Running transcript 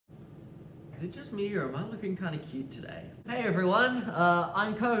Is it just me or am I looking kind of cute today? Hey everyone,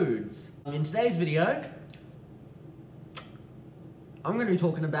 I'm Codes. In today's video, I'm going to be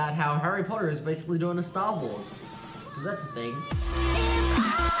talking about how Harry Potter is basically doing a Star Wars. Because that's a thing.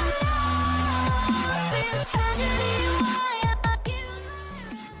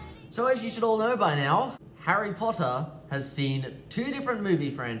 So as you should all know by now, Harry Potter has seen 2 different movie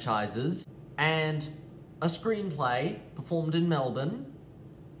franchises and a screenplay performed in Melbourne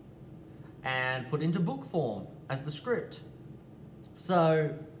and put into book form as the script.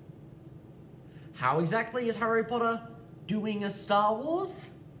 So, how exactly is Harry Potter doing a Star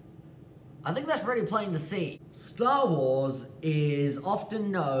Wars? I think that's pretty plain to see. Star Wars is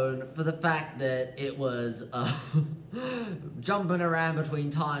often known for the fact that it was jumping around between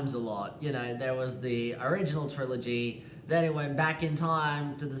times a lot. You know, there was the original trilogy, then it went back in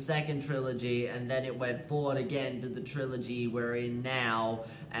time to the second trilogy, and then it went forward again to the trilogy we're in now,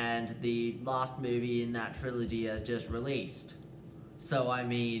 and the last movie in that trilogy has just released. So, I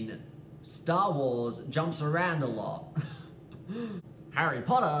mean, Star Wars jumps around a lot. Harry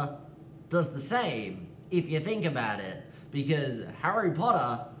Potter does the same, if you think about it, because Harry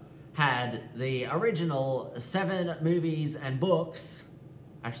Potter had the original 7 movies and books,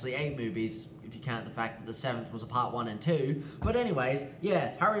 actually 8 movies, if you count the fact that the 7th was a part 1 and 2, but anyways,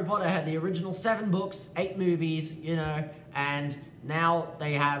 yeah, Harry Potter had the original 7 books, 8 movies, you know, and now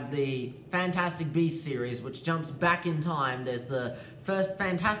they have the Fantastic Beasts series, which jumps back in time. There's the first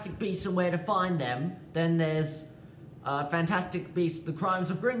Fantastic Beasts and Where to Find Them, then there's Fantastic Beasts, The Crimes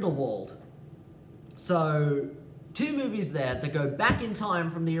of Grindelwald. So, 2 movies there that go back in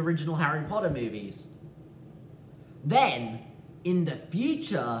time from the original Harry Potter movies. Then, in the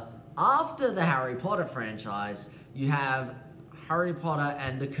future, after the Harry Potter franchise, you have Harry Potter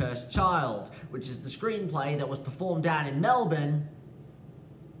and the Cursed Child, which is the screenplay that was performed down in Melbourne,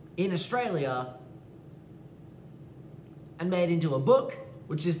 in Australia, and made into a book,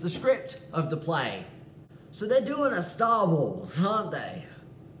 which is the script of the play. So they're doing a Star Wars, aren't they?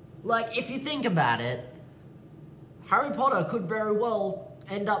 Like, if you think about it, Harry Potter could very well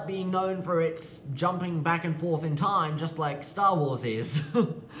end up being known for its jumping back and forth in time, just like Star Wars is.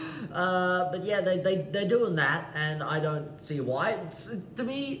 But yeah, they're doing that, and I don't see why. To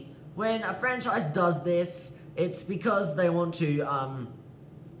me, when a franchise does this, it's because they want to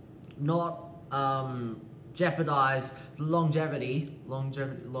not jeopardize the longevity.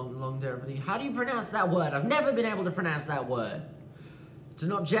 How do you pronounce that word? I've never been able to pronounce that word. To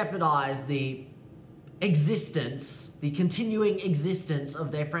not jeopardize the existence, the continuing existence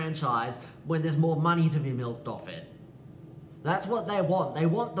of their franchise when there's more money to be milked off it. That's what they want. They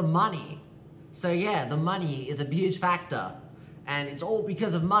want the money. So yeah, the money is a huge factor. And it's all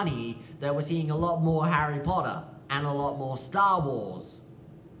because of money that we're seeing a lot more Harry Potter and a lot more Star Wars.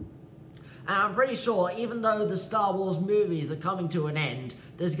 And I'm pretty sure, even though the Star Wars movies are coming to an end,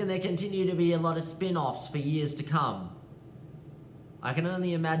 there's going to continue to be a lot of spin-offs for years to come. I can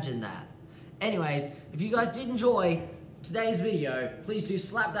only imagine that. Anyways, if you guys did enjoy today's video, please do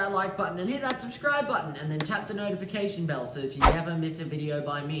slap that like button and hit that subscribe button, and then tap the notification bell so that you never miss a video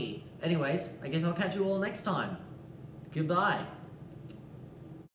by me. Anyways, I guess I'll catch you all next time. Goodbye.